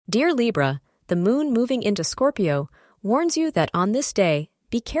Dear Libra, the moon moving into Scorpio warns you that on this day,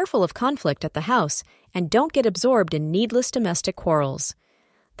 be careful of conflict at the house and don't get absorbed in needless domestic quarrels.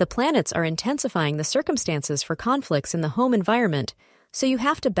 The planets are intensifying the circumstances for conflicts in the home environment, so you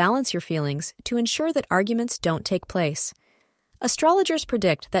have to balance your feelings to ensure that arguments don't take place. Astrologers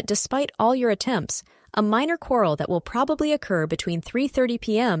predict that despite all your attempts, a minor quarrel that will probably occur between 3:30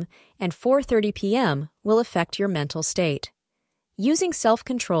 p.m. and 4:30 p.m. will affect your mental state. Using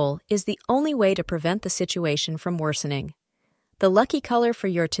self-control is the only way to prevent the situation from worsening. The lucky color for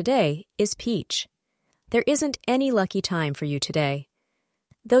your today is peach. There isn't any lucky time for you today.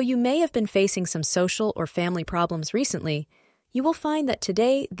 Though you may have been facing some social or family problems recently, you will find that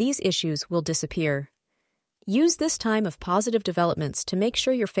today these issues will disappear. Use this time of positive developments to make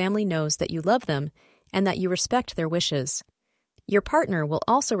sure your family knows that you love them and that you respect their wishes. Your partner will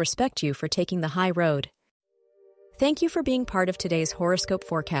also respect you for taking the high road. Thank you for being part of today's horoscope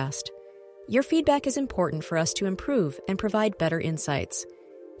forecast. Your feedback is important for us to improve and provide better insights.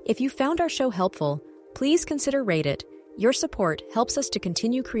 If you found our show helpful, please consider rate it. Your support helps us to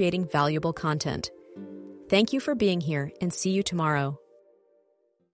continue creating valuable content. Thank you for being here and see you tomorrow.